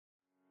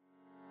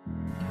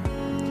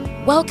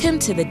Welcome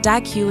to the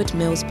Dag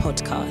Heward-Mills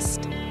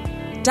podcast.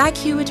 Dag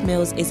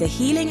Heward-Mills is a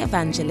healing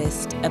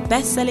evangelist, a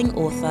best-selling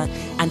author,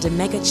 and a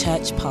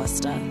mega-church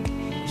pastor.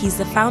 He's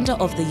the founder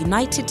of the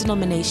United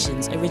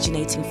Denominations,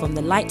 originating from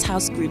the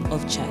Lighthouse Group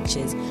of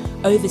churches,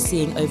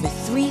 overseeing over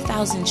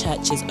 3,000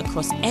 churches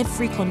across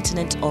every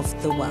continent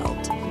of the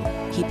world.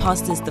 He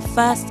pastors the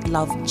First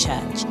Love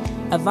Church,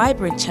 a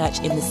vibrant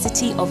church in the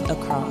city of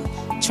Accra,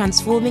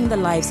 transforming the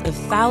lives of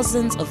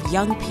thousands of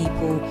young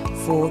people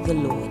for the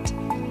Lord.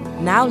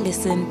 Now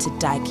listen to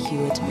Dag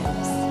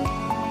Heward-Mills.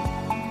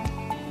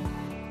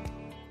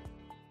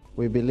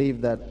 We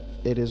believe that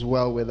it is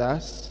well with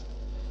us.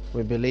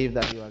 We believe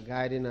that you are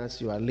guiding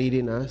us, you are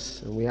leading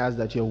us, and we ask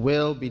that your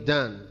will be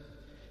done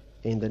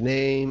in the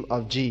name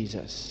of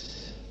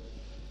Jesus.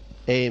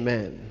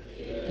 Amen.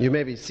 You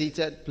may be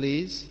seated,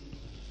 please.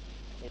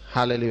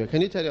 Hallelujah.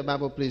 Can you turn your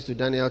Bible, please, to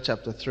Daniel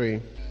chapter 3?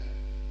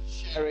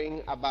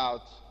 Sharing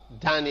about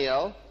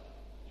Daniel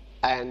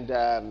and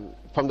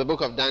from the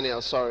book of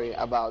Daniel,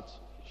 about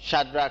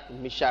Shadrach,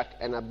 Meshach,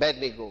 and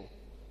Abednego.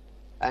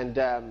 And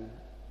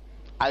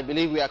I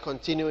believe we are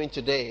continuing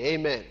today.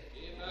 Amen.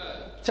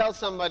 Amen. Tell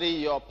somebody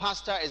your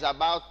pastor is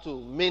about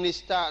to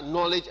minister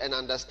knowledge and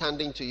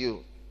understanding to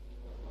you.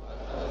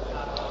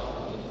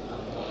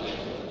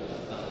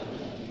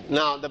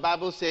 Now, the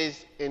Bible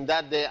says, in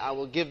that day I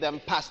will give them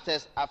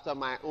pastors after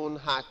my own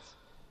heart,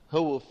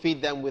 who will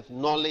feed them with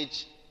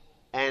knowledge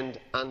and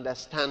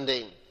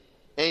understanding.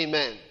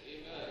 Amen.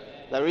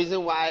 The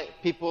reason why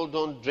people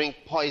don't drink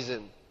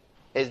poison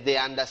is they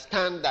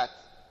understand that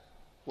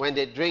when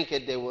they drink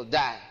it, they will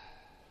die.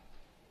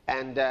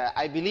 And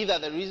I believe that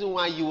the reason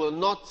why you will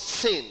not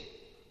sin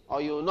or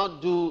you will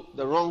not do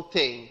the wrong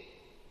thing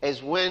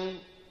is when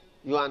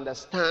you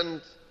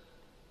understand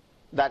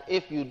that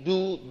if you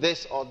do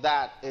this or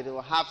that, it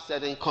will have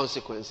certain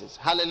consequences.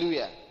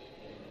 Hallelujah.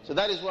 So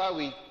that is why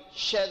we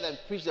share and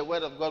preach the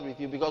word of God with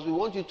you, because we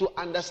want you to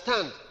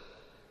understand.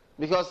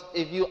 Because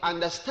if you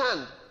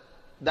understand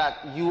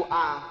that you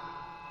are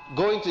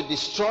going to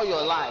destroy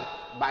your life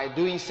by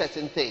doing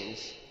certain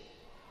things,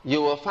 you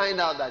will find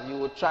out that you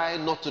will try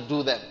not to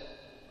do them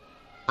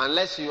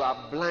unless you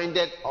are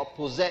blinded or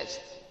possessed.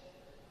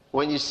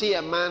 When you see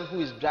a man who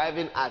is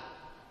driving at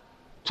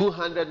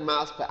 200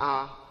 miles per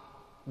hour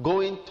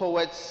going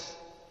towards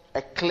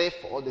a cliff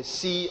or the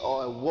sea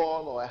or a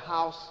wall or a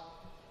house,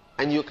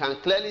 and you can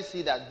clearly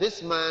see that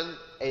this man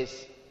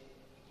is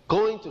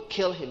going to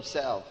kill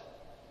himself,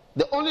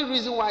 the only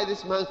reason why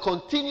this man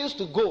continues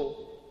to go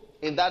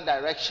in that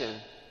direction,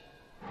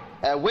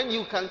 when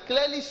you can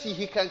clearly see,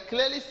 he can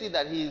clearly see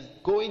that he is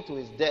going to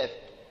his death.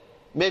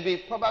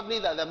 Probably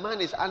that the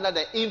man is under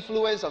the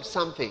influence of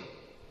something,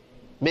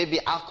 maybe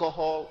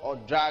alcohol or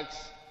drugs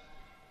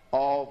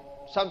or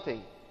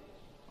something.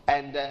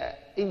 And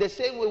in the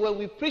same way, when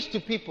we preach to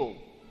people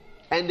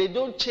and they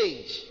don't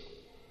change,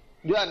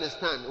 do you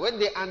understand? When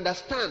they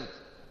understand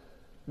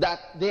that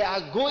they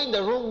are going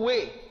the wrong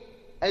way,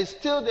 and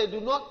still they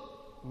do not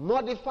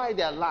modify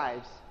their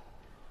lives,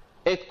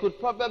 it could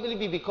probably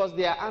be because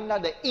they are under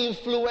the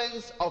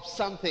influence of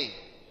something.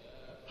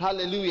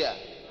 Hallelujah.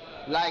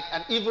 Like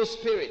an evil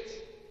spirit.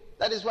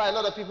 That is why a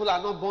lot of people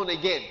are not born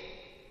again,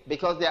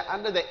 because they are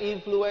under the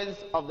influence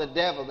of the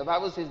devil. The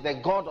Bible says the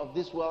God of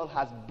this world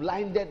has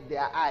blinded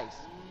their eyes,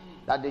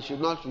 that they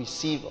should not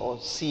receive or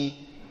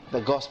see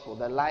the gospel,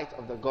 the light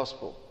of the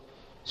gospel.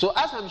 So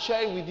as I'm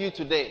sharing with you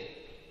today,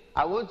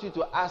 I want you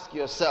to ask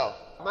yourself,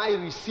 am I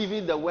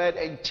receiving the word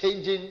and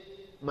changing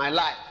my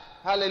life?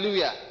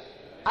 Hallelujah.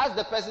 Ask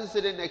the person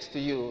sitting next to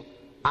you,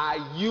 are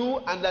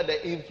you under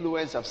the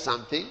influence of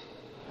something?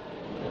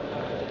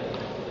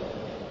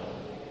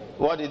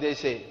 What did they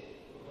say?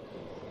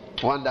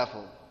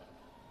 Wonderful.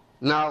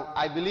 Now,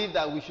 I believe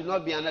that we should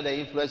not be under the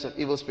influence of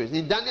evil spirits.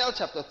 In Daniel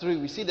chapter 3,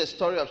 we see the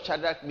story of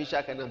Shadrach,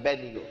 Meshach, and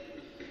Abednego.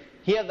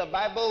 Here the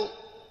Bible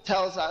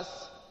tells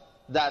us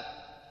that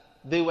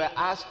they were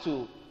asked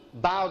to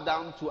bow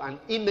down to an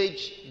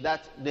image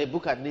that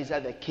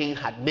Nebuchadnezzar the king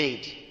had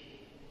made.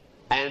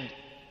 And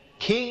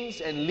kings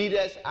and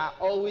leaders are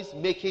always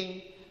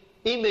making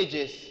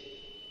images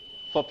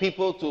for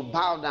people to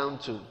bow down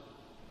to.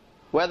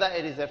 Whether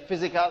it is a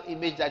physical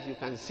image that you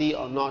can see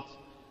or not,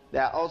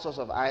 there are all sorts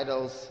of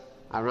idols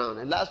around.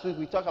 And last week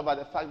we talked about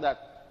the fact that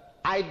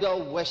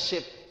idol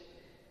worship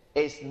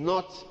is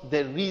not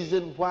the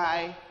reason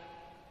why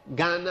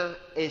Ghana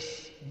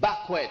is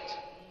backward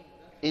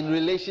in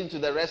relation to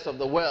the rest of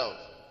the world.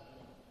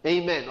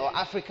 Amen. Or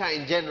Africa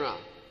in general.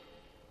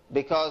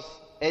 Because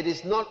it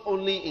is not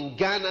only in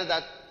Ghana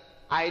that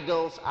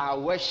idols are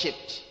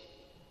worshipped.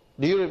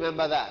 Do you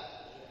remember that?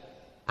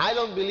 I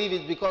don't believe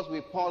it's because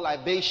we pour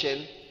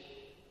libation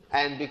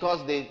and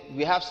because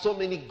we have so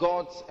many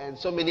gods and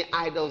so many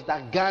idols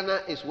that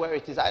Ghana is where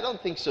it is. I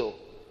don't think so.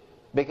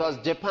 Because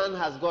Japan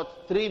has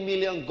got 3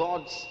 million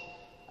gods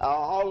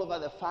all over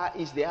the Far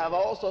East. They have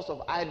all sorts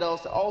of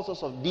idols, all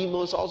sorts of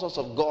demons, all sorts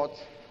of gods.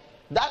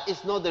 That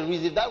is not the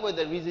reason. If that were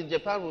the reason,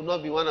 Japan would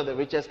not be one of the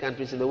richest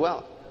countries in the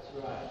world.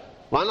 That's right.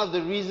 One of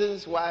the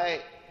reasons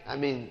why,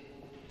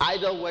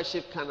 idol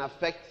worship can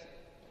affect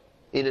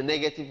in a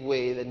negative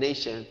way, the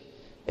nation,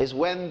 is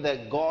when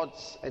the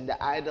gods and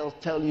the idols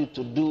tell you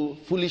to do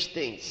foolish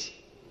things.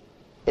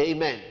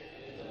 Amen.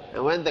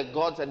 And when the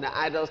gods and the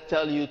idols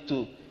tell you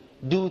to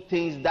do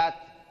things that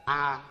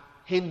are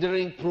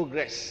hindering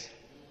progress.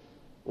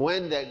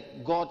 When the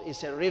God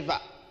is a river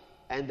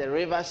and the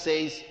river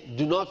says,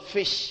 do not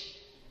fish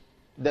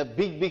the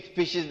big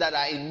fishes that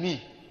are in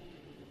me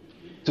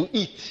to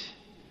eat,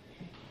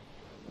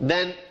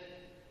 then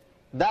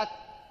that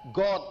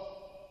God,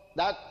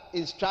 that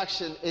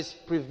instruction is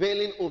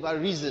prevailing over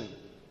reason.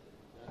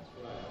 That's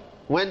right.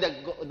 When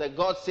the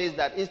God says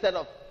that instead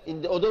of,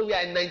 although we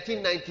are in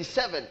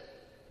 1997,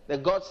 the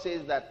God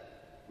says that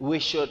we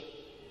should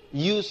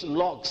use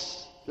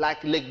logs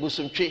like Lake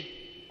Busumtree,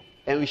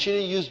 and we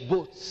shouldn't use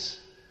boats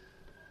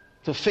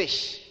to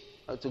fish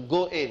or to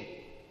go in,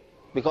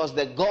 because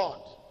the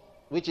God,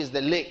 which is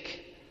the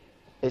lake,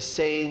 is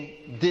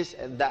saying this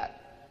and that.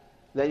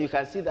 Then you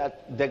can see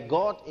that the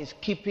God is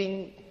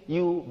keeping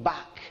you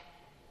back.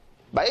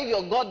 But if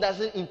your God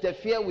doesn't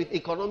interfere with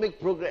economic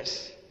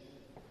progress,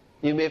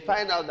 you may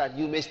find out that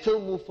you may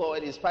still move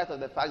forward in spite of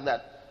the fact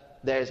that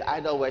there is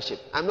idol worship.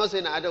 I'm not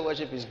saying idol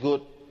worship is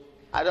good.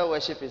 Idol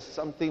worship is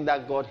something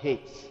that God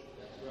hates.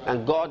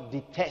 And God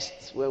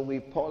detests when we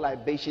pour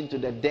libation to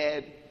the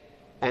dead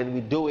and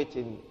we do it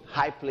in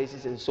high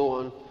places and so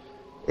on.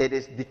 It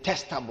is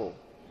detestable.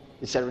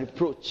 It's a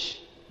reproach.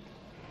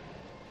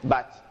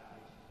 But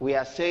we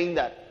are saying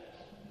that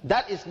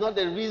that is not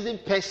the reason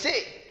per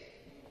se.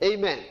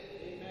 Amen.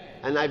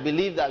 And I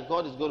believe that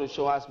God is going to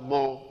show us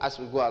more as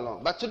we go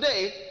along. But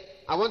today,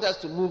 I want us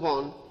to move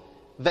on.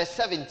 Verse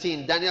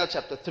 17, Daniel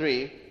chapter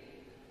 3.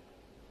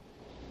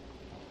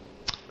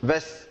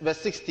 Verse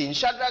 16.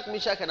 Shadrach,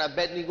 Meshach, and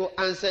Abednego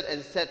answered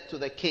and said to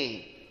the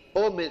king,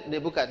 O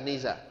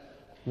Nebuchadnezzar,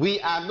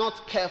 we are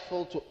not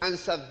careful to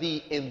answer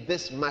thee in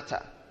this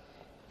matter.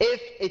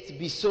 If it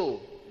be so,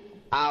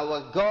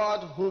 our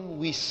God whom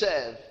we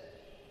serve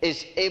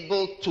is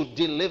able to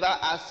deliver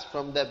us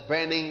from the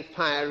burning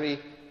fiery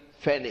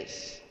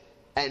furnace,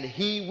 and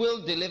he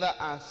will deliver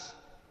us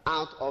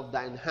out of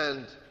thine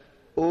hand,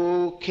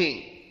 O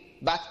king.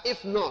 But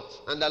if not,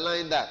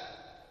 underline that,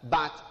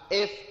 but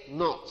if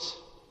not,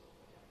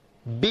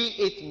 be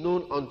it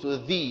known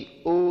unto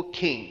thee, O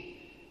king,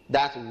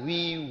 that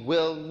we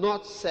will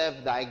not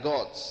serve thy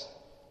gods,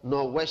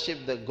 nor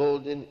worship the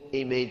golden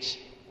image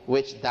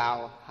which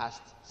thou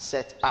hast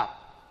set up.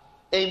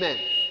 Amen.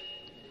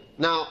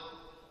 Now,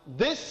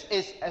 this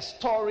is a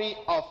story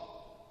of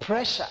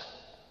pressure.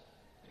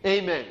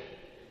 Amen.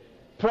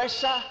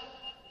 Pressure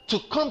to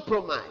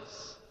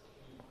compromise.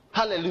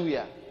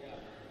 Hallelujah.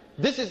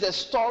 This is a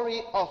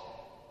story of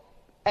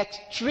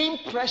extreme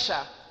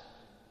pressure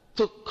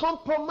to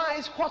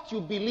compromise what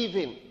you believe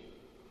in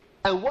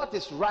and what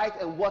is right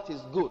and what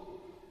is good.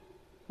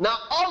 Now,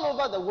 all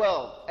over the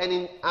world, and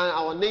in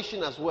our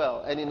nation as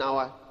well, and in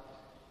our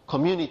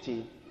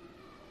community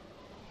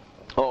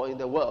or in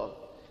the world,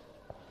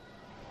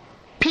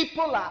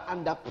 people are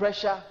under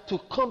pressure to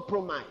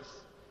compromise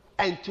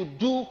and to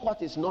do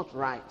what is not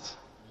right.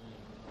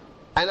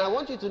 And I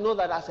want you to know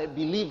that as a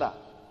believer,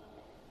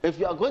 if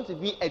you are going to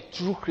be a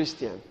true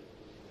Christian,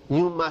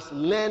 you must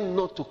learn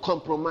not to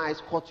compromise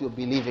what you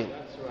believe in.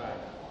 That's right.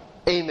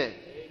 Amen.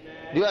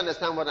 Do you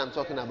understand what I'm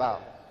talking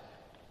about?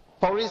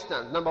 For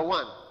instance, number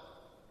one,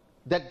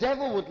 the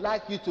devil would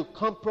like you to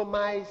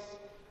compromise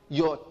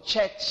your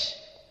church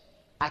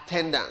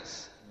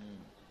attendance.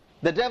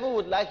 The devil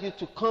would like you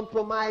to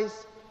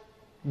compromise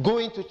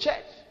going to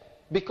church,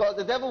 because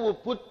the devil will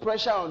put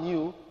pressure on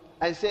you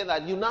and say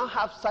that you now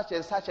have such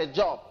and such a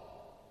job.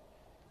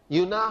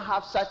 You now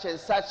have such and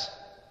such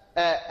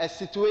a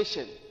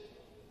situation.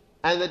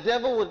 And the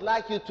devil would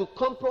like you to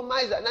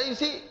compromise that. Now you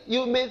see,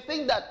 you may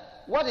think that,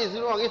 what is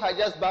wrong if I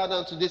just bow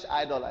down to this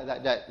idol like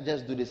that?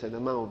 Just do this and the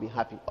man will be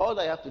happy. All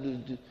I have to do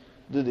is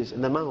do this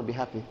and the man will be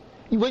happy.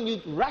 When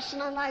you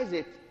rationalize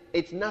it,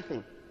 it's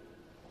nothing.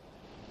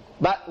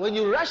 But when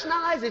you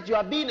rationalize it, you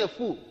are being a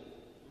fool.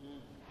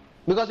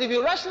 Because if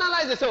you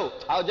rationalize it, so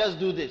I'll just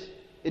do this,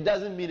 it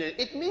doesn't mean it.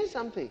 It means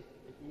something.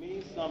 It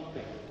means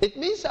something. It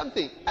means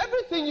something.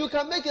 Everything you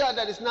can make it out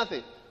that is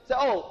nothing. Say,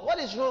 oh, what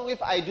is wrong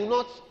if I do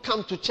not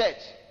come to church?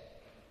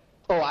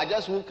 Oh, I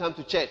just won't come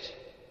to church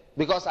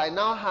because I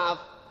now have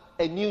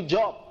a new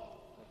job,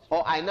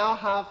 or I now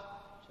have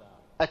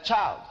a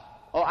child,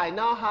 or I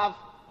now have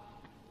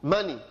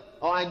money,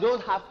 or I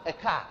don't have a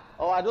car,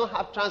 or I don't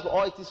have transport,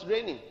 or it is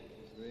raining.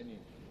 It's raining.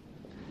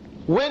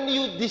 When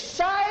you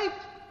decide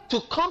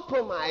to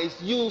compromise,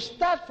 you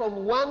start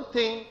from one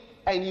thing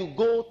and you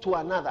go to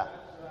another.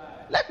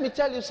 Right. Let me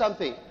tell you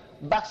something.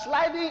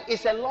 Backsliding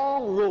is a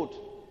long road.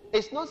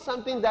 It's not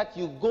something that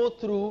you go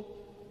through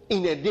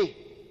in a day.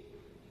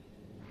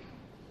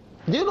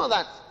 Do you know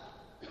that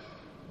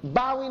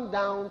bowing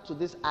down to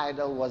this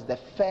idol was the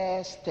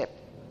first step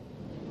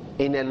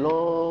in a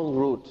long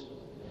road?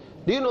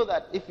 Do you know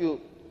that if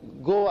you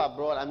go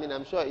abroad, I mean,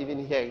 I'm sure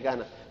even here in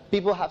Ghana,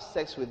 people have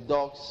sex with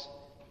dogs,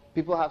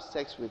 people have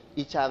sex with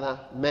each other,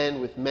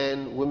 men with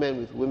men, women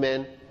with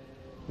women.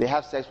 They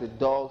have sex with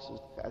dogs,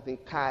 with, I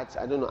think, cats,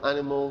 I don't know,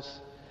 animals.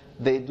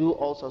 They do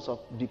all sorts of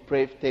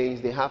depraved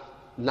things. They have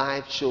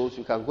live shows.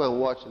 You can go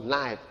and watch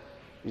live.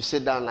 You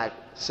sit down like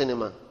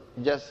cinema.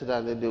 You just sit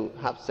down and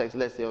they have sex,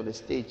 let's say, on the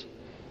stage.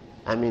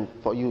 I mean,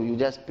 for you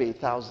just pay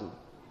 1,000.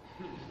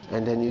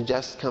 And then you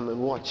just come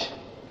and watch.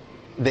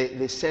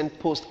 They send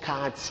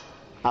postcards.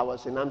 I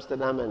was in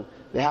Amsterdam and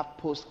they have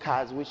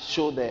postcards which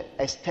show the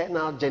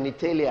external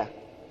genitalia.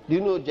 Do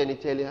you know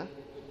genitalia?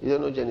 You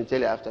don't know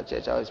genitalia after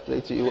church. I'll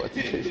explain to you what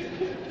it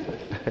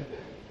is.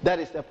 That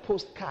is a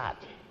postcard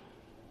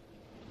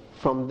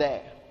from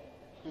there.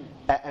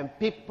 And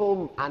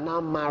people are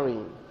now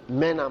marrying.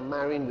 Men are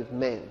marrying with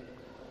men.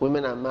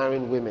 Women are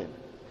marrying women.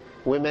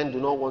 Women do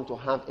not want to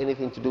have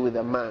anything to do with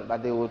a man,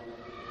 but they would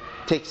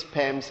take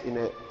sperms in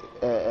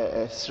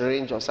a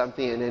syringe or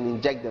something and then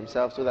inject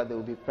themselves so that they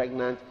will be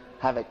pregnant,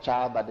 have a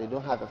child, but they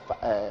don't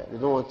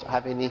want to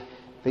have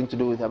anything to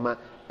do with a man.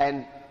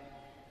 And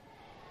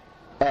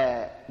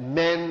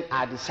men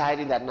are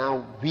deciding that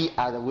now we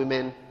are the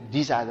women,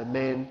 these are the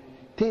men,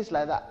 things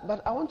like that.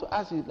 But I want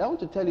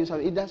to tell you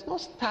something. It does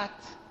not start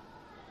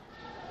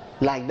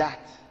like that.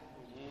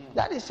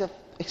 That is an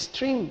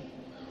extreme.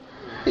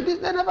 They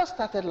never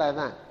started like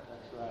that.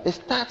 It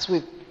starts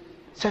with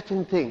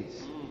certain things.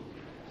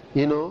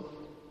 You know,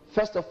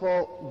 first of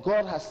all,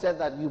 God has said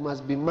that you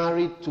must be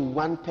married to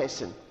one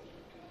person.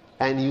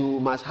 And you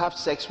must have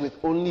sex with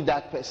only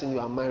that person you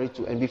are married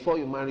to. And before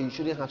you marry, you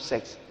shouldn't have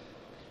sex.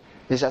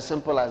 It's as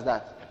simple as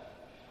that.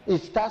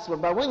 It starts,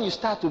 but when you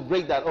start to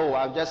break that, oh,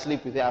 I'll just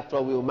sleep with her, after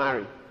all, we'll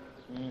marry.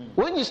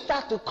 When you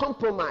start to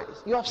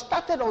compromise, you have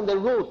started on the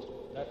road.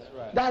 That's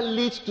right. That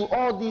leads to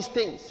all these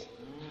things.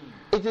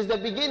 It is the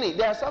beginning.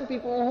 There are some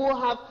people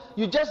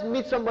who you just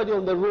meet somebody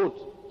on the road,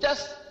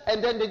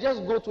 and then they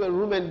just go to a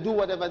room and do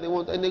whatever they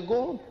want, and they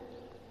go home.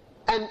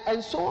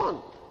 And so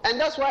on. And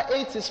that's why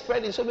AIDS is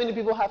spreading. So many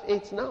people have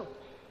AIDS now.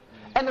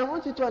 And I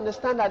want you to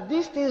understand that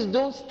these things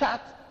don't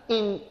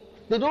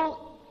they don't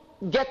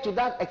get to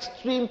that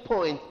extreme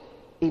point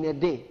in a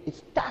day. It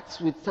starts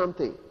with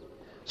something.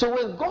 So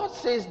when God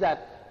says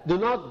that, do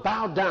not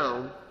bow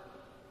down,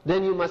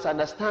 then you must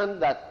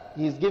understand that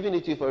He's giving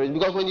it to you for a reason.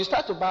 Because when you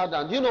start to bow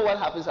down, do you know what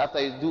happens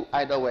after you do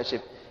idol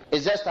worship?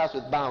 It just starts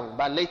with bowing.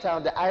 But later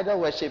on, the idol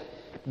worship,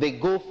 they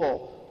go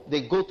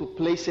to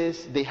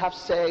places, they have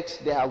sex,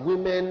 there are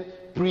women,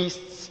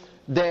 priests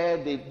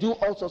there, they do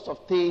all sorts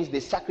of things, they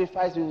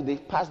sacrifice, they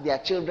pass their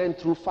children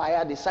through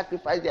fire, they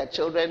sacrifice their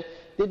children,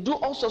 they do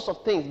all sorts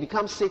of things,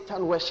 become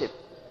Satan worship.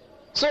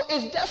 So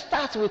it just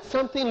starts with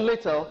something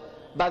little,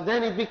 but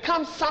then it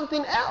becomes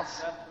something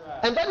else.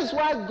 And that is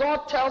why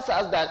God tells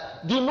us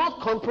that do not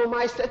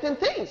compromise certain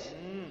things.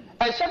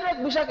 And Shadrach,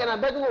 Meshach, and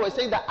Abednego were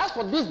saying that as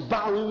for this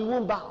bowing, we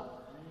won't bow.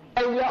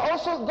 And we are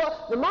also,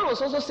 the man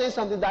was also saying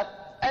something that,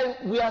 and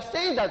we are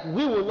saying that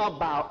we will not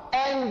bow.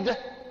 And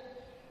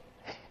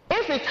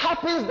if it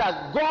happens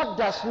that God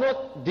does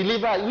not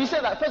deliver, we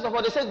say that first of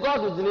all, they say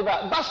God will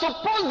deliver. But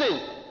supposing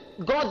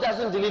God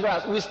doesn't deliver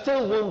us, we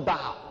still won't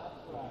bow.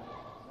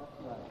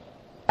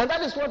 And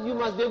that is what you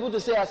must be able to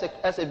say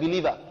as a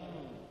believer.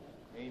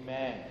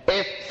 Amen.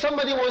 If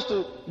somebody wants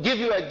to give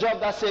you a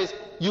job that says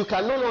you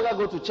can no longer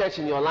go to church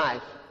in your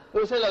life, you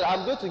will say, look,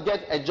 I'm going to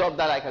get a job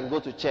that I can go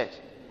to church.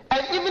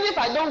 And even if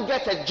I don't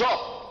get a job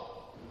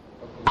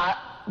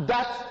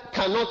that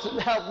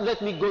cannot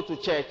let me go to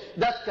church,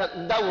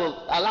 that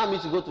will allow me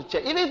to go to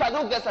church, even if I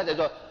don't get such a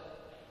job,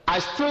 I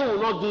still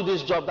will not do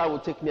this job that will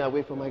take me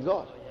away from my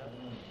God.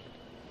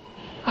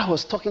 I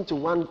was talking to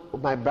one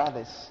of my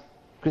brothers,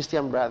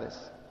 Christian brothers,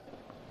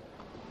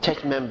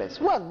 church members,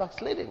 who had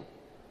backsliding.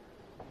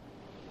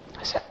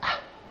 I said,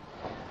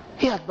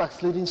 he had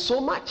backslidden so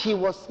much, he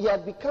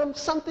had become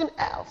something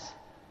else.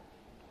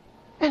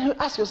 And you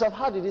ask yourself,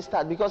 how did he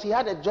start? Because he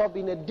had a job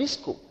in a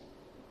disco.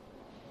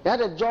 He had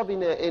a job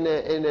in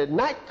a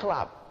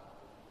nightclub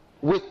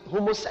with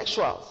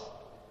homosexuals.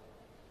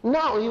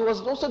 Now he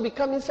was also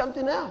becoming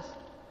something else.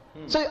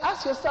 So you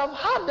ask yourself,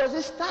 how does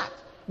it start?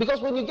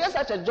 Because when you get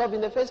such a job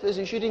in the first place,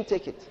 you shouldn't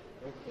take it.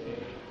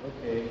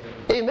 Okay.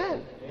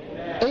 Amen.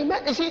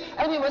 Amen. You see,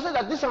 and you must say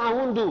that this one I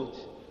won't do it.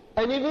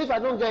 And even if I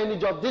don't get any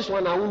job, this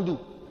one I won't do.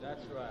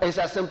 That's right. It's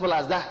as simple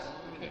as that.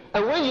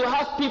 And when you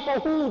have people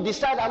who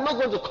decide, I'm not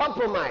going to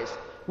compromise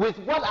with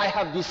what I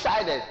have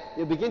decided,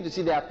 you begin to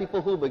see there are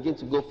people who begin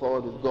to go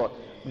forward with God.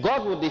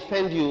 God will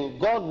defend you.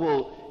 God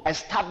will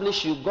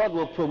establish you. God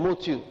will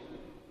promote you.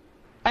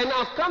 And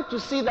I've come to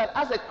see that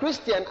as a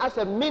Christian, as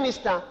a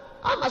minister,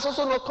 I must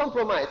also not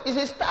compromise.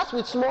 It starts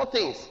with small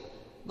things.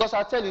 Because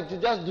I'll tell you,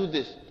 to just do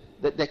this.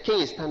 The king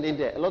is standing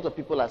there. A lot of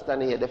people are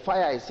standing here. The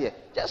fire is here.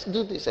 Just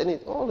do this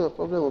and all your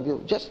problem will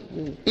be just,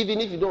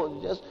 even if you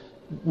don't, just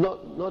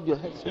nod your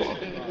head small.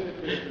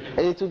 And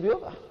it will be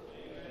over.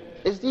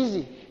 It's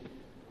easy.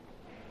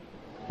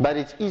 But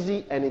it's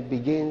easy and it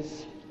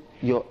begins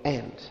your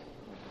end.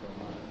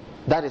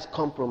 That is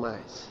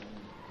compromise.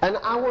 And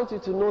I want you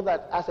to know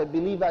that as a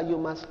believer, you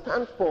must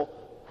stand for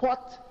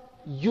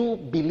what you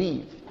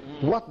believe,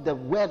 what the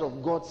Word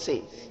of God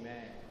says.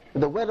 Amen.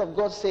 The Word of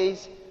God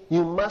says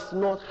you must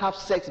not have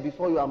sex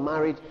before you are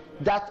married.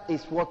 That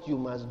is what you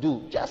must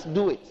do. Just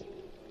do it.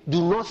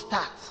 Do not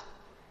start.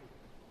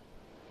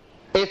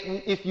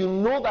 If you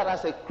know that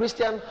as a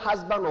Christian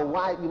husband or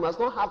wife, you must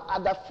not have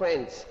other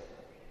friends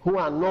who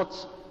are not.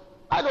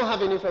 I don't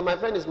have any friend. My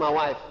friend is my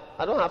wife.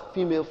 I don't have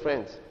female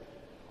friends.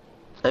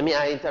 I mean,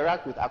 I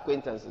interact with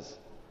acquaintances,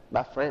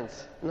 but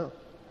friends, no.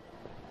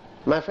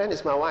 My friend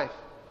is my wife.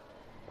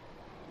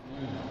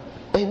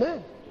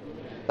 Amen.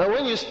 And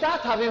when you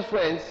start having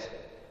friends,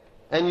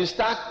 and you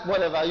start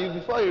whatever,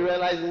 before you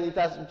realize it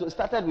has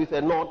started with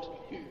a nod,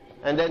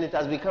 and then it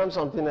has become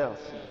something else.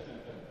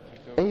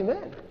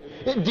 Amen.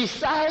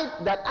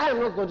 Decide that I am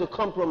not going to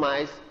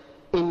compromise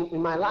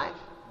in my life.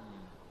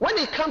 When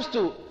it comes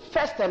to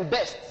first and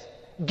best,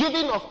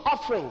 giving of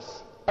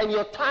offerings and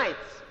your tithes,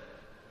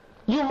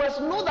 you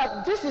must know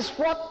that this is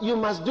what you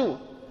must do.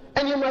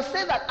 And you must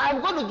say that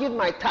I'm going to give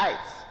my tithes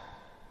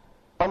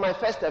on my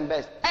first and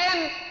best.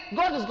 And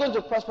God is going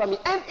to prosper me.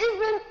 And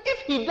even if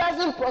he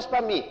doesn't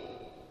prosper me,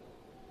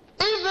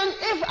 even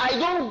if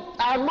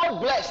I'm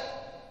not blessed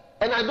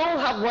and I don't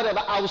have whatever,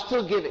 I will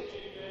still give it.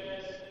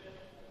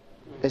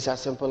 It's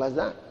as simple as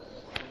that.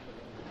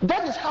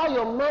 That is how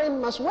your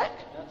mind must work.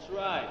 That's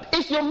right.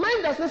 If your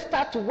mind doesn't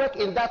start to work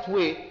in that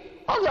way,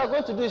 all you are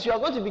going to do is you are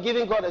going to be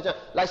giving God a chance.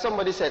 Like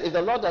somebody said, if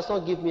the Lord does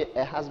not give me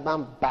a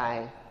husband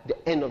by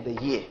the end of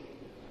the year,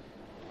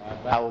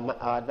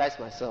 I'll advise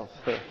myself.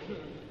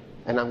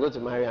 And I'm going to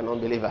marry an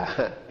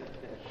unbeliever.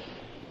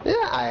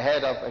 Yeah, I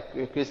heard of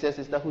a Christian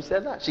sister who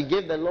said that. She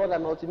gave the Lord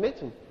an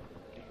ultimatum.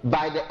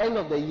 By the end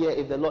of the year,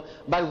 if the Lord...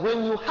 But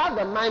when you have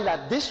the mind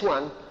that this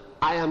one,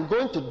 I am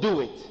going to do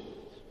it,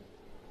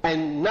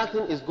 and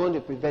nothing is going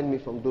to prevent me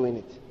from doing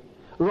it.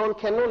 Ron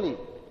Kenoly,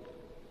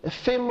 a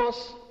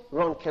famous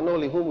Ron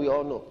Kenoly, whom we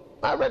all know.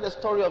 I read the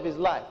story of his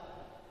life.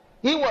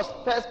 He was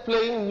first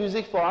playing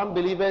music for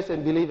unbelievers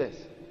and believers.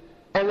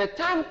 And the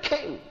time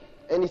came,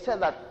 and he said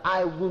that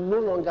I will no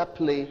longer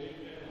play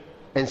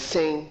and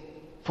sing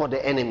for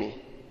the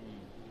enemy.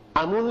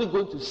 I'm only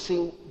going to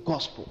sing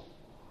gospel.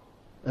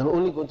 I'm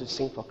only going to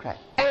sing for Christ.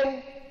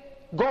 And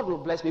God will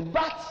bless me.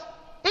 But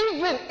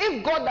even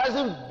if God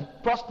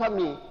doesn't prosper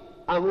me,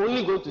 I'm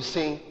only going to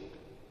sing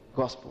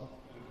gospel.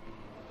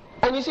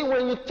 And you see,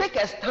 when you take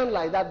a stand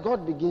like that,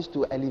 God begins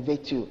to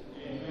elevate you.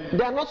 Amen.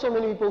 There are not so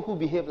many people who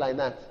behave like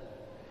that.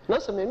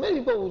 Not so many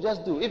people will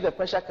just do. If the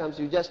pressure comes,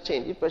 you just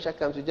change. If pressure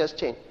comes, you just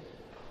change.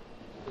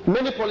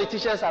 Many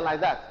politicians are like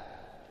that.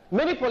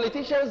 Many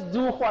politicians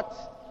do what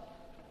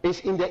is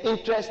in the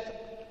interest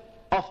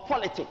of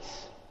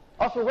politics.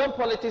 Often when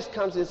politics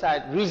comes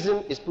inside,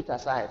 reason is put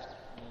aside.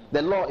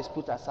 The law is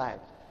put aside.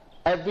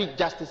 Every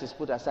justice is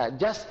put aside,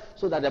 just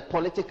so that the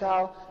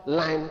political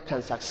line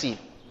can succeed.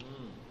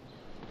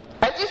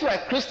 And if you are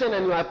a Christian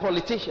and you are a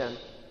politician,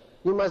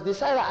 you must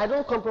decide that I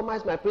don't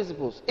compromise my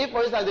principles. If,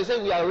 for instance, they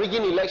say we are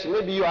rigging election,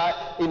 maybe you are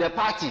in a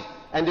party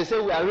and they say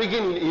we are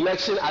rigging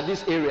election at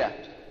this area,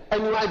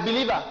 and you are a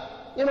believer,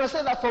 you must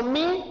say that for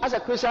me as a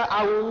Christian,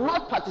 I will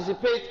not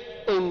participate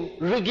in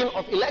rigging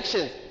of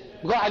elections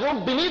because I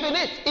don't believe in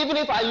it. Even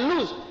if I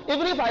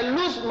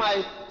lose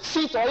my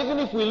seat, or even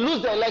if we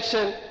lose the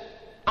election,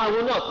 I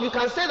will not. You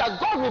can say that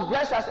God will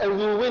bless us and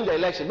we will win the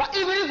election. But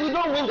even if we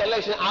don't win the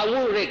election, I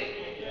won't rig.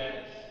 Yes.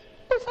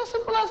 It's as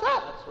simple as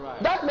that. That's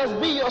right. That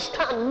must be your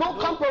stand. No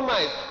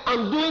compromise.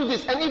 I'm doing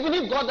this. And even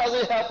if God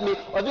doesn't help me,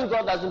 or even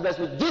God doesn't bless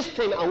me, this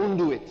thing I won't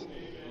do it.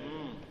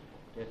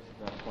 Get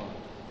to that point.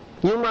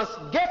 You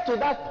must get to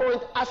that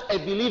point as a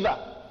believer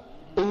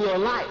in your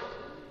life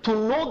to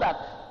know that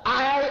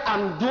I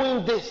am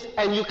doing this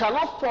and you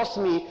cannot force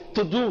me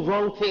to do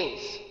wrong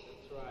things.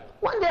 That's right.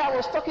 One day I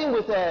was talking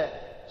with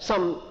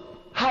some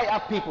high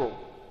up people,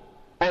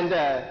 and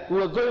we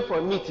were going for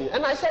a meeting,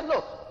 and I said,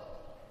 look,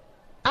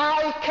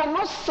 I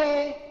cannot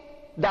say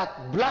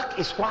that black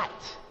is white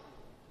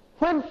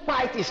when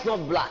white is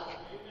not black,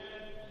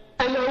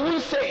 and I will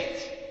say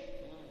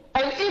it.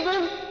 And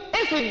even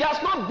if it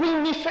does not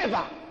bring me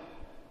favor,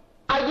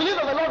 I believe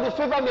that the Lord will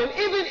favor me, and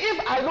even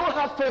if I don't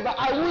have favor,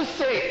 I will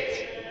say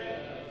it.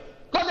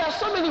 Because there are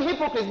so many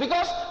hypocrites,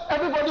 because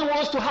everybody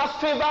wants to have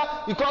favor,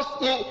 because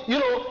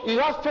you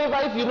have favor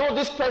if you know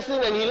this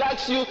person and he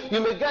likes you, you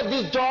may get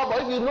this job,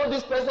 or if you know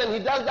this person and he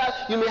does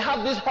that, you may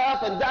have this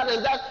help and that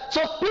and that.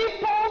 So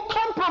people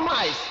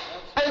compromise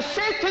and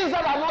say things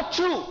that are not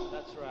true.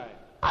 That's right.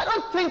 I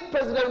don't think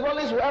President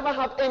Rawlings will ever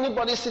have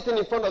anybody sitting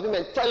in front of him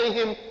and telling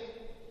him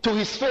to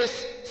his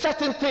face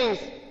certain things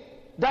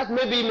that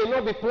maybe may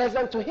not be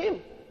pleasant to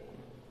him.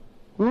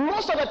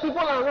 Most of the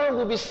people around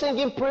will be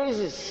singing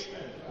praises.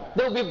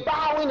 They'll be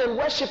bowing and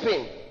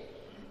worshiping.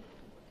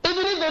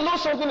 Even if they know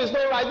something is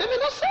not right, they may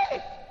not say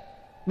it.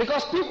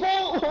 Because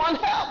people want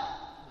help.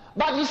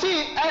 But you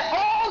see,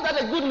 all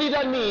that a good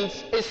leader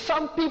needs is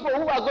some people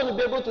who are going to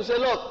be able to say,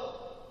 look,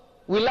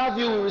 we love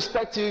you, we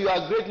respect you, you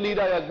are a great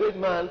leader, you are a great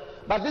man,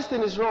 but this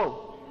thing is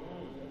wrong.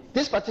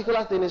 This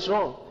particular thing is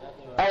wrong.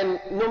 And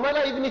no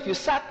matter even if you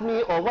sack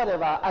me or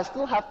whatever, I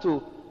still have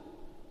to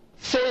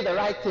say the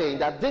right thing,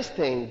 that this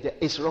thing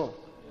is wrong.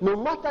 No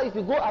matter if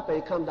you go up and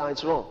you come down,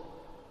 it's wrong.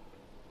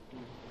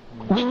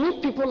 We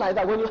need people like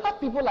that. When you have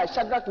people like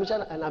Shadrach,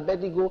 Meshach, and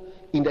Abednego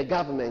in the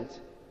government,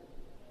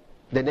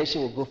 the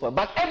nation will go for it.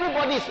 But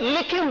everybody is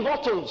licking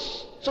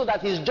bottles so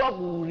that his job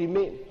will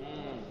remain.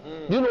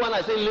 Do you know when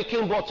I say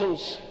licking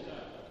bottles?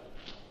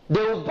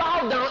 They will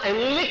bow down and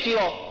lick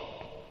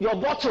your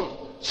bottom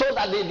so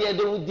that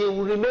they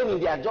will remain in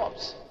their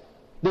jobs.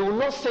 They will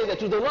not say the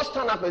truth. They will not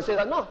stand up and say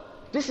that, no,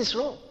 this is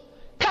wrong.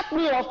 Cut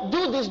me off,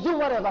 do this, do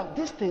whatever.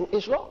 This thing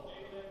is wrong.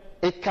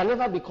 It can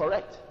never be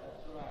correct.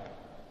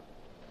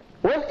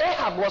 When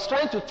Ahab was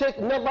trying to take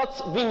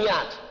Naboth's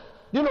vineyard,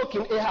 you know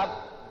King Ahab?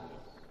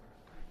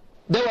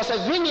 There was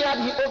a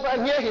vineyard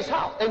over near his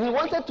house, and he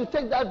wanted to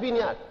take that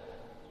vineyard.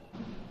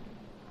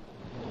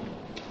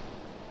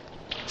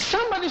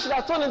 Somebody should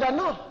have told him that,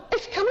 no,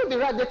 it cannot be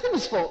right. The thing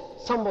is for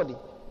somebody.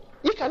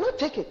 You cannot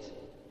take it.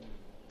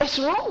 It's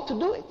wrong to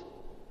do it.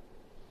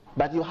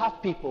 But you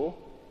have people,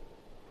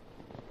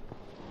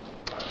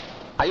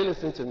 are you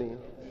listening to me,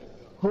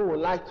 who would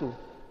like to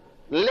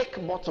lick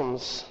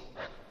bottoms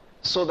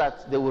so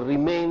that they will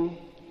remain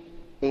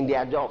in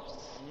their jobs.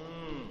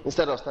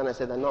 Instead of standing and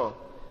saying that, no,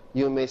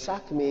 you may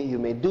sack me, you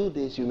may do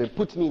this, you may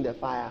put me in the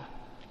fire,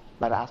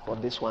 but as for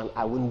this one,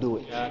 I wouldn't do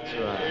it. That's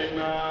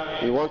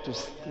right. We want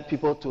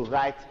people to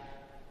write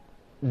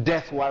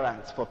death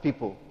warrants for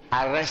people,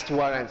 arrest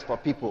warrants for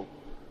people,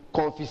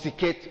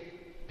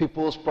 confiscate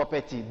people's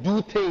property,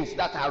 do things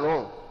that are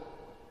wrong.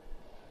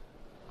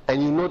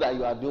 And you know that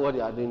you are doing what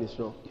you are doing is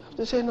wrong. You have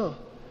to say no.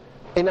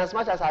 In as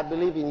much as I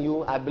believe in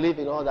you, I believe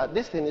in all that,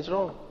 this thing is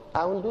wrong.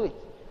 I won't do it.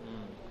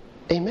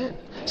 Amen.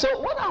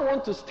 So what I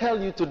want to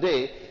tell you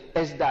today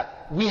is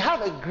that we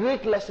have a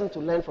great lesson to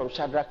learn from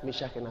Shadrach,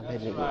 Meshach, and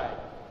Abednego. Right.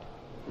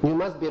 You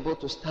must be able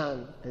to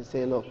stand and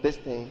say, look, this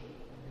thing,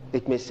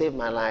 it may save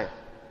my life,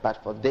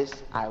 but for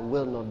this, I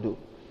will not do.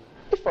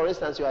 If, for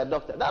instance, you are a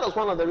doctor, that was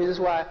one of the reasons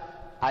why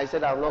I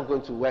said I'm not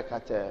going to work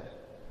at,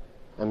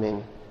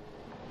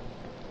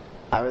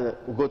 I will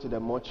go to the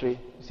mortuary.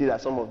 You see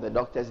that some of the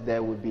doctors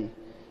there will be,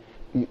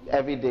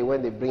 every day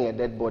when they bring a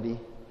dead body,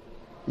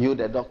 you,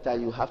 the doctor,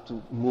 you have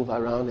to move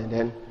around, and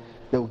then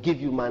they will give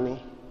you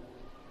money.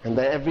 And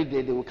then every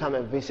day they will come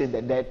and visit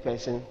the dead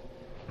person.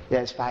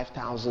 There's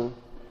 5,000.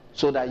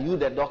 So that you,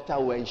 the doctor,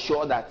 will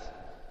ensure that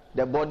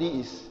the body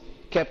is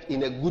kept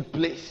in a good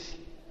place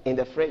in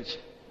the fridge.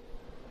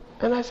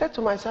 And I said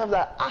to myself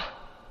that,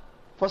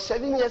 for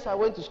 7 years I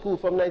went to school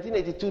from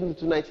 1982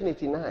 to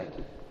 1989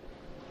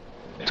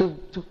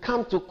 to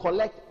come to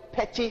collect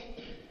petty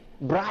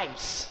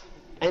bribes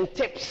and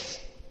tips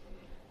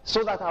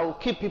so that I will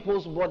keep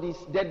people's bodies,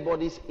 dead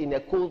bodies, in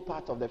a cold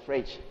part of the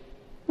fridge.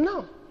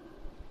 No.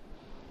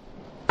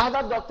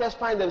 Other doctors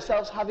find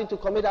themselves having to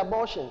commit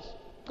abortions.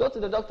 Go to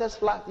the doctor's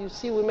flat, you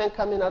see women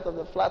coming out of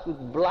the flat with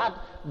blood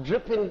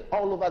dripping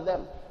all over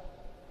them,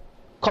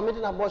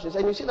 committing abortions.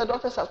 And you see the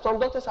doctors, some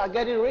doctors are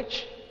getting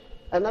rich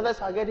and others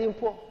are getting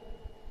poor.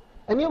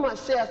 And you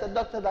must say as a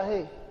doctor that,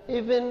 hey,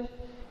 even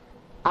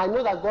I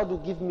know that God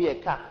will give me a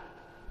car,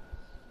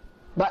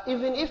 but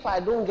even if I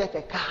don't get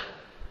a car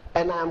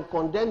and I am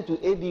condemned to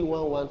AD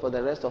 11 for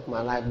the rest of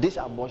my life, this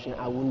abortion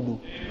I won't do.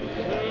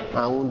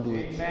 I won't do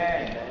it.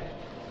 Amen.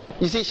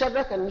 You see,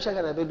 Shadrach and Meshach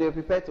and Abednego, they were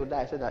prepared to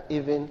die. I said that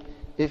even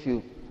if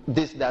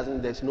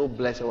there's no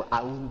blessing,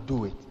 I won't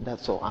do it.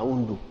 That's all. I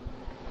won't do.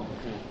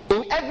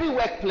 In every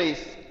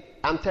workplace,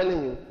 I'm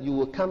telling you, you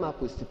will come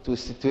up with to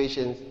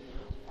situations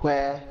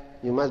where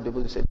you must be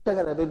able to say,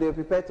 Shadrach and Abednego, they were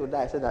prepared to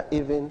die. I said that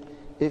even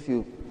if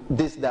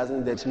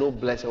there's no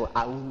blessing,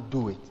 I won't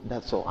do it.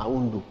 That's all. I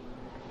won't do.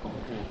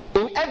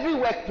 In every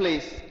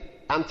workplace,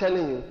 I'm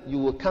telling you, you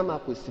will come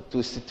up with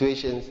to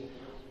situations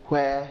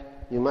where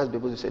you must be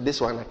able to say, this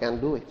one I can't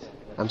do it.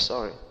 I'm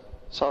sorry.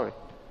 Sorry.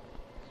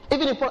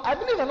 Even I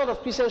believe a lot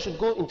of Christians should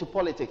go into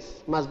politics,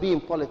 must be in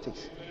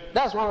politics.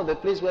 That's one of the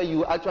places where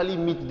you actually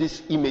meet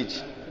this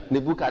image,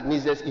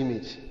 Nebuchadnezzar's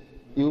image.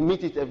 You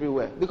meet it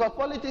everywhere. Because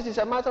politics is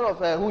a matter of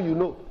who you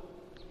know,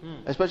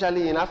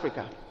 especially in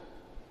Africa.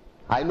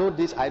 I know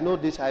this, I know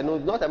this, I know.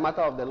 It's not a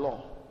matter of the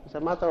law. It's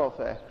a matter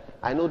of,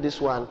 I know this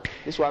one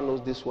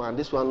knows this one,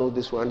 this one knows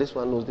this one, this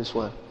one knows this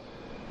one.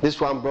 This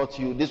one brought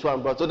you, this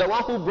one brought. So the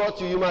one who brought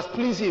you, you must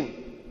please him.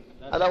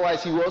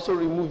 Otherwise, he will also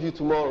remove you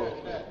tomorrow.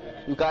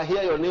 You can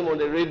hear your name on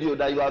the radio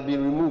that you have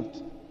been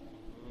removed.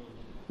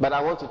 But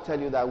I want to tell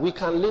you that we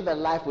can live a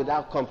life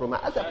without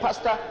compromise. As a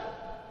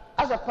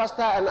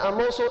pastor, and I'm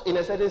also in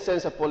a certain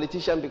sense a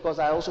politician because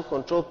I also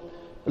control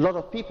a lot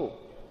of people.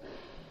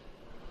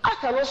 I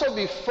can also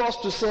be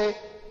forced to say,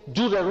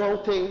 do the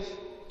wrong things,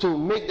 to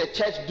make the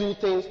church do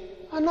things.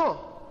 No.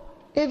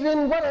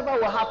 Even whatever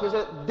will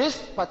happen, this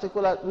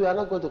particular, we are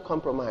not going to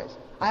compromise.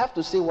 I have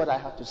to say what I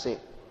have to say.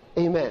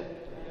 Amen.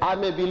 I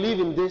may believe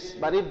in this,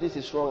 but if this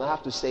is wrong, I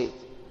have to say it.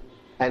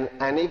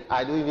 And if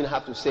I don't even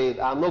have to say it,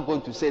 I'm not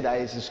going to say that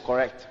it is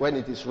correct when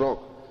it is wrong.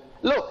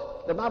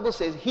 Look, the Bible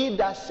says, he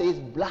that says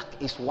black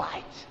is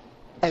white,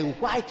 and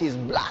white is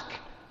black.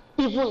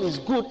 Evil is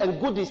good, and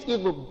good is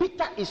evil.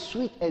 Bitter is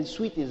sweet, and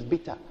sweet is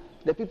bitter.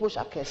 The people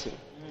shall curse him.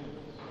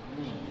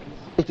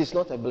 It is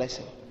not a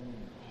blessing.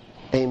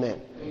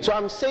 Amen. So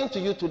I'm saying to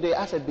you today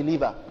as a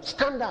believer,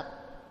 stand up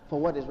for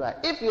what is right.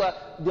 If you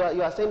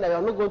are saying that you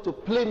are not going to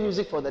play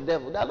music for the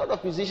devil, there are a lot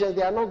of musicians,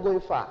 they are not going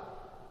far.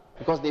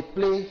 Because they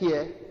play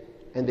here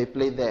and they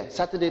play there.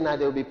 Saturday night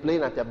they will be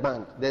playing at a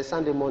band. Then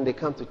Sunday morning they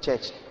come to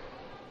church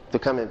to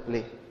come and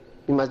play.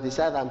 You must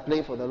decide, I'm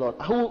playing for the Lord.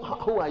 Who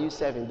are you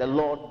serving, the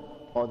Lord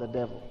or the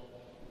devil?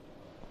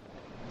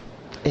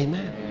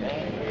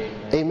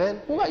 Amen.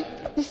 Amen. Who are you?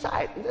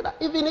 Decide.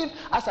 Even if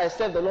as I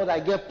serve the Lord I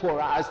get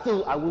poorer, I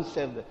won't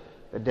serve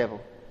the devil.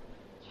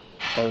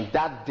 And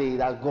that day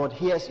that God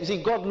hears, you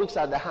see, God looks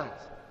at the heart.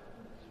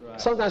 Right.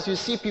 Sometimes you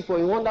see people,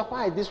 you wonder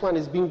why this one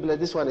is being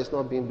blessed, this one is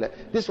not being blessed.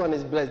 This one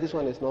is blessed, this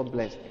one is not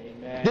blessed.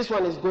 Amen. This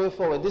one is going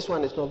forward, this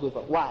one is not going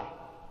forward. Why?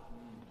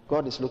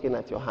 God is looking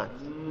at your heart.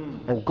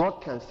 And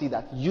God can see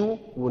that you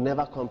will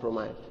never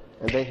compromise.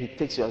 And then he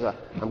takes you as well.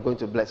 I'm going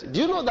to bless you. Do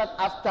you know that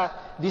after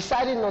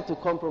deciding not to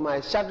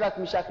compromise, Shadrach,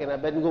 Meshach, and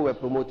Abednego were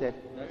promoted?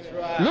 That's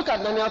right. Look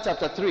at Daniel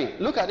chapter 3.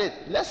 Look at it.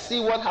 Let's see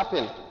what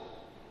happened.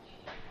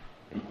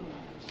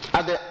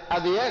 At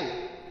the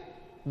end,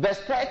 verse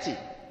 30.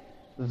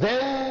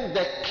 Then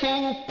the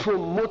king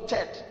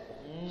promoted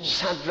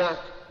Shadrach,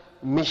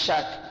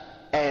 Meshach,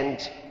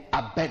 and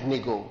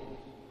Abednego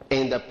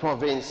in the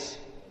province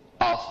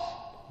of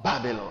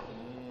Babylon.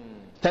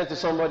 Turn to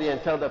somebody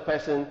and tell the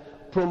person,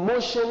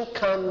 promotion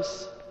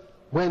comes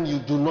when you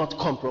do not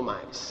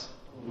compromise.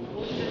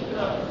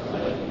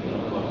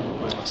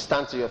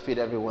 Stand to your feet,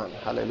 everyone.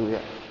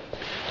 Hallelujah.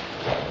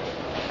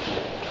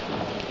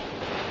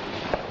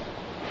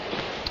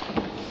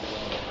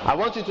 I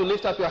want you to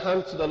lift up your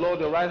hand to the Lord,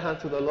 your right hand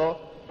to the Lord.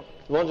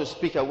 You want to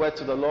speak a word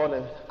to the Lord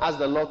and ask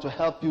the Lord to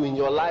help you in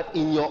your life,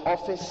 in your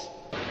office.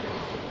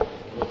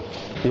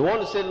 You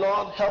want to say,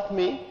 Lord, help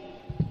me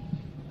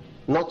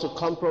not to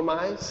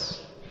compromise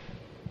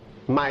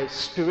my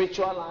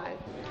spiritual life.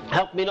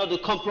 Help me not to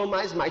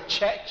compromise my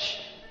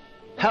church.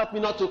 Help me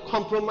not to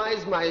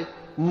compromise my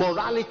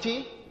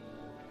morality.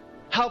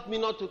 Help me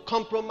not to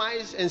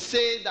compromise and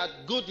say that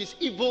good is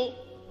evil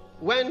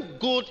when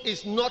good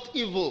is not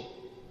evil.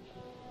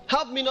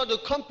 Help me not to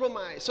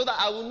compromise so that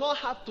I will not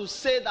have to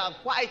say that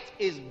white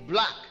is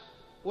black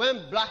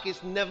when black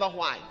is never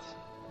white.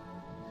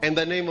 In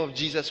the name of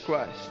Jesus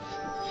Christ.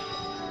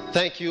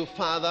 Thank you,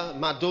 Father.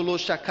 Madolo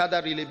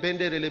shakada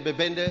rilebende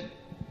rilebebende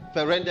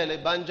ferende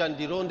lebanja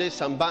ndironde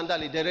sambanda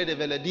lidere de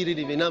velediri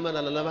divinama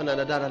na lava na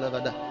nadara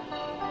lavada.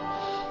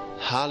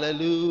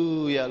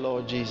 Hallelujah,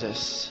 Lord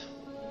Jesus.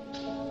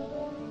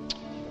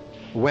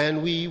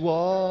 When we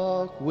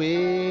walk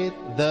with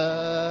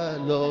the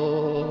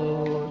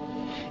Lord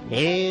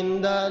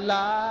in the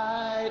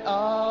light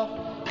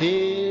of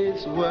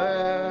His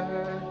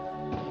word,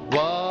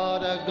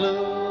 what a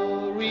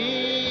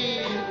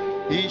glory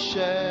He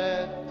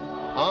shed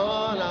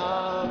on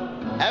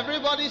us.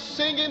 Everybody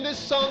singing this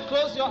song,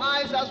 close your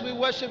eyes as we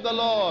worship the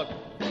Lord.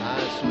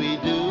 As we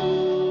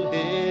do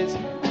His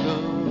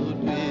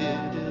good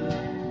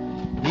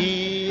will,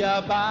 He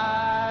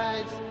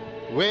abides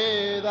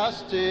with us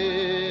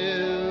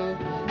still,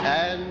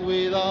 and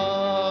with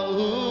all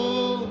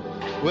who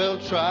will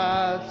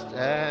trust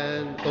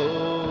and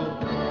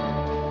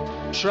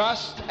obey.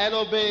 Trust and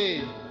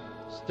obey.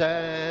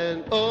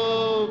 Stand,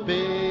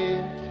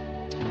 obey.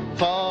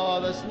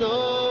 For there's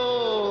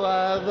no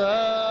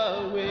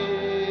other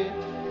way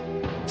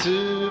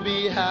to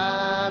be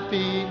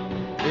happy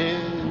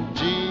in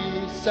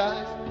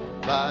Jesus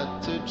but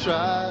to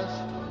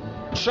trust.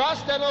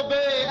 Trust and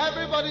obey.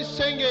 Everybody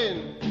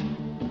singing.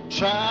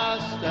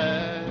 Trust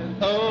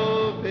and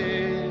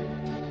obey.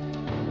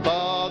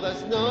 For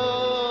there's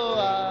no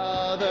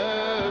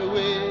other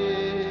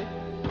way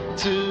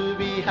to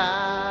be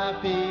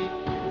happy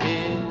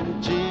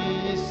in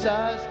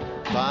Jesus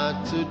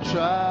but to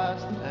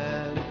trust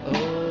and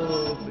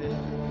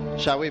obey.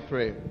 Shall we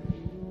pray?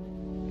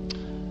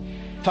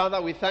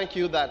 Father, we thank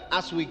you that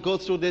as we go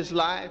through this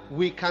life,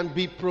 we can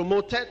be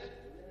promoted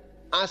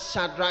as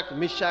Shadrach,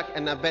 Meshach,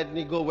 and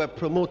Abednego were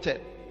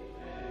promoted.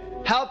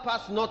 Help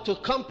us not to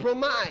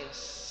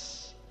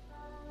compromise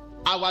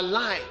our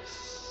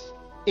lives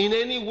in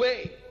any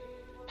way.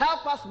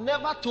 Help us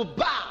never to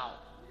bow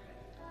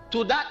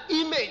to that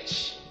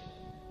image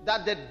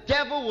that the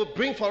devil will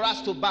bring for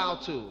us to bow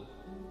to.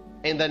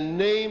 In the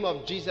name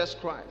of Jesus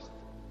Christ.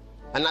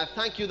 And I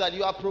thank you that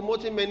you are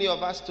promoting many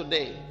of us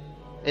today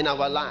in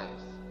our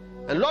lives.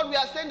 And Lord, we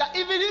are saying that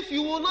even if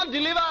you will not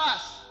deliver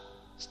us,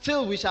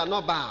 still we shall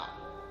not bow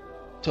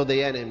to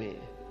the enemy.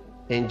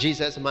 In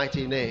Jesus'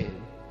 mighty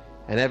name.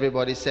 And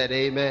everybody said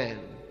amen.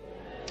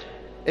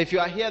 If you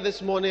are here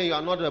this morning, you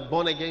are not a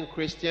born-again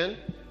Christian,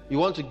 you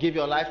want to give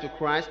your life to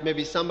Christ,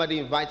 maybe somebody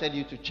invited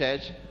you to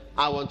church,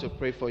 I want to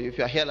pray for you. If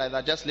you are here like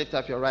that, just lift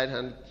up your right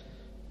hand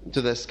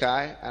to the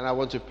sky, and I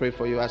want to pray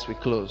for you as we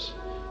close.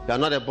 You are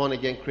not a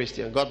born-again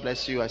Christian. God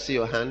bless you. I see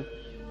your hand.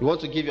 You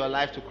want to give your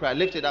life to Christ.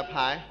 Lift it up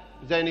high.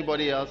 Is there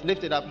anybody else?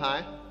 Lift it up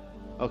high.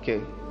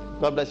 Okay.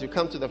 God bless you.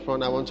 Come to the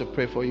front. I want to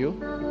pray for you.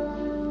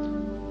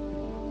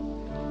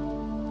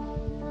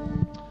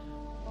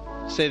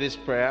 Say this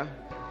prayer.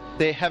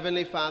 Say,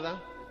 Heavenly Father,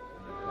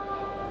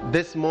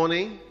 this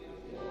morning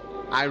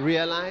I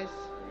realize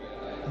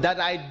that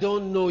I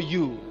don't know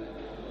you.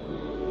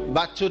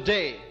 But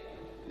today,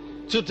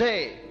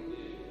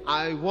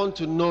 I want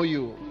to know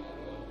you.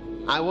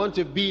 I want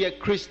to be a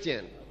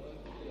Christian.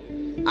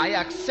 I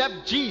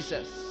accept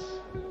Jesus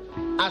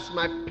as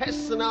my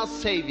personal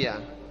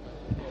Savior.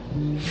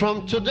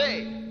 From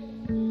today,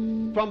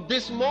 from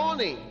this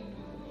morning,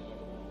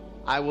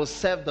 I will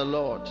serve the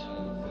Lord.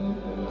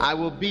 I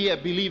will be a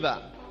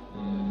believer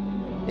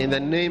in the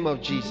name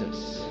of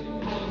Jesus.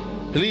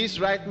 Please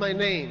write my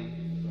name.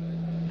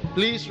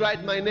 Please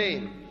write my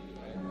name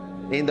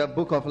in the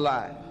book of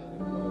life.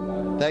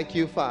 Thank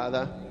you,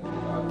 Father,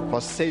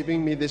 for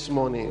saving me this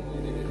morning.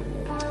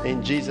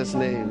 In Jesus'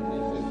 name,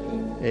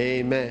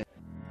 amen.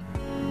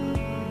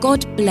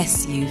 God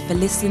bless you for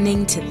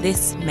listening to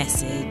this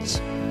message.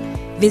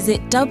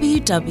 Visit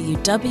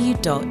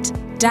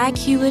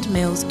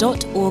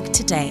www.daghewardmills.org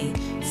today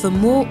for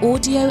more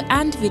audio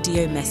and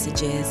video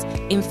messages,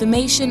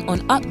 information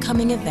on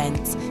upcoming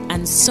events,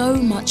 and so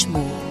much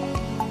more.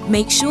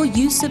 Make sure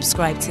you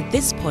subscribe to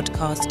this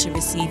podcast to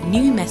receive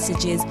new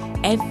messages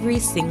every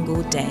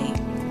single day.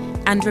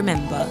 And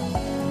remember,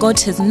 God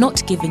has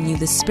not given you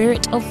the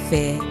spirit of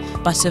fear,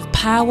 but of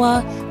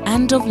power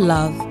and of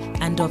love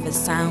and of a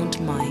sound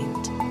mind.